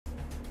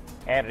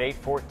And at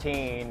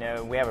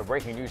 8:14, we have a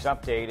breaking news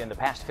update. In the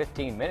past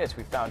 15 minutes,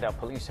 we found out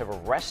police have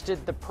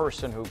arrested the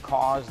person who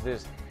caused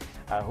this,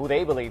 who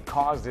they believe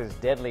caused this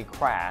deadly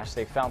crash.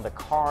 They found the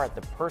car at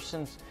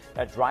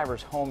that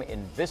driver's home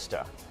in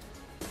Vista.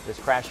 This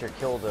crash here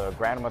killed a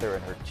grandmother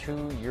and her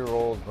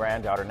 2-year-old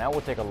granddaughter. Now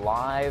we'll take a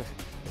live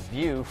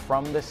view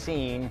from the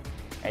scene,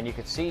 and you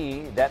can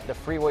see that the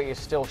freeway is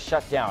still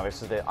shut down.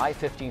 This is the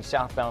I-15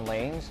 southbound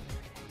lanes.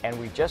 And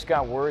we just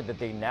got word that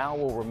they now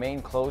will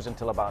remain closed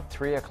until about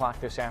 3 o'clock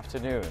this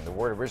afternoon. The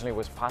word originally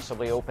was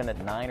possibly open at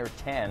 9 or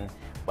 10,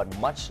 but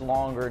much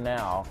longer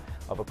now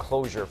of a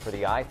closure for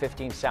the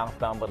I-15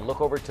 southbound. But look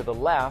over to the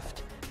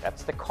left,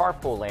 that's the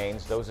carpool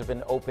lanes. Those have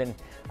been open,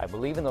 I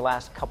believe, in the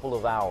last couple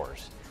of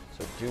hours.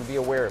 So do be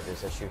aware of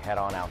this as you head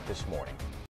on out this morning.